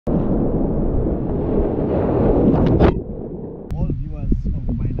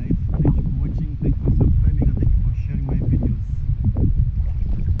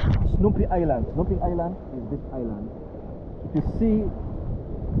Island. Snoopy Island is this island. If you see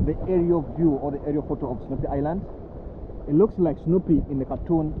the aerial view or the aerial photo of Snoopy Island, it looks like Snoopy in the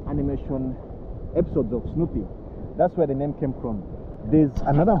cartoon animation episodes of Snoopy. That's where the name came from. There's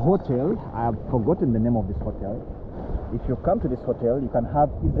another hotel. I have forgotten the name of this hotel. If you come to this hotel, you can have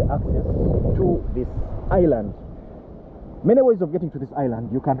easy access to this island. Many ways of getting to this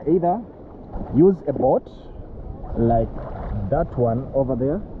island. You can either use a boat like that one over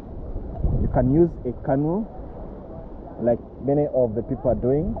there. You can use a canoe like many of the people are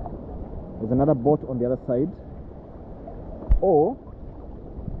doing. There's another boat on the other side. Or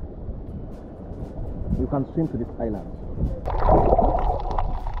you can swim to this island.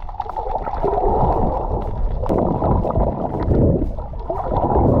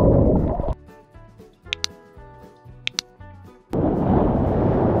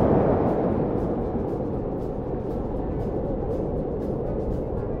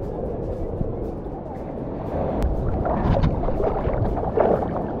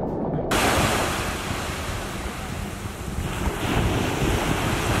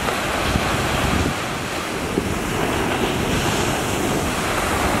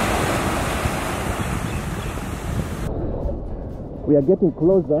 We are getting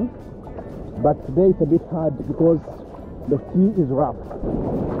closer, but today it's a bit hard because the sea is rough.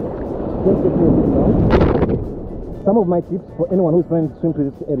 Just take me a bit now. Some of my tips for anyone who's planning to swim to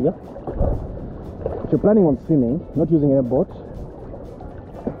this area: if you're planning on swimming, not using a boat,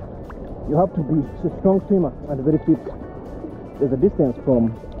 you have to be a strong swimmer and very fit. There's a distance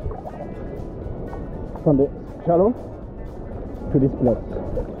from the shallow to this place.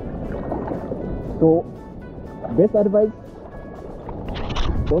 So, best advice: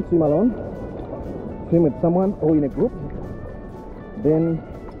 don't swim alone, swim with someone or in a group. Then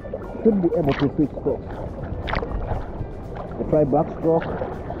you should be able to switch strokes. You try backstroke,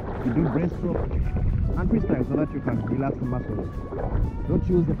 you do breaststroke, and freestyle so that you can relax the muscles. Don't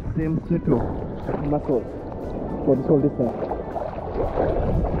use the same set of muscles for this whole distance.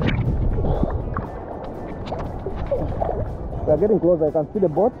 We are getting closer. You can see the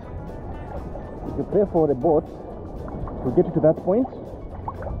boat. If you pray for the boat to get you to that point,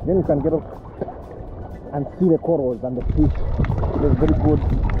 then you can get up and see the corals and the fish. There's very good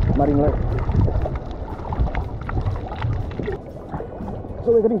marine life.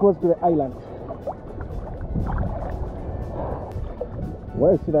 So we're getting close to the island.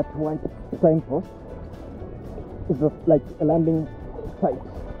 Where you see that white signpost is just like a landing site.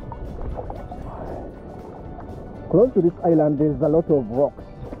 Close to this island there's a lot of rocks,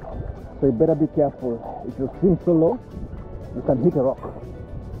 so you better be careful. If you swim so low, you can hit a rock.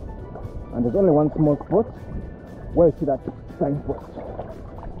 And there's only one small spot where you see that signpost,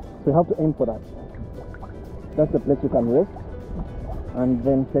 so you have to aim for that. That's the place you can rest and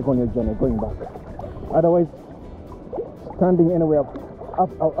then take on your journey going back. Otherwise, standing anywhere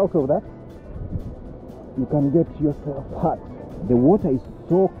out of that, you can get yourself hurt. The water is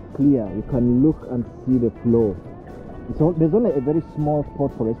so clear, you can look and see the flow. There's only a very small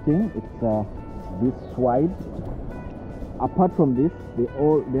spot for resting. It's this wide. Apart from this, the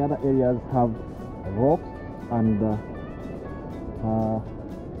other areas have rocks and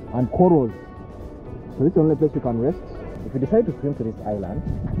corals. So this is the only place you can rest. If you decide to swim to this island,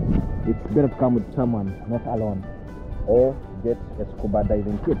 it's better to come with someone, not alone, or get a scuba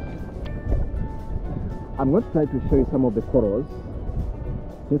diving kit. I'm going to try to show you some of the corals.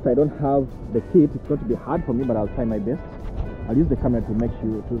 Since I don't have the kit, it's going to be hard for me, but I'll try my best. I'll use the camera to make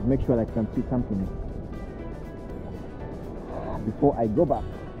sure I can see something before I go back.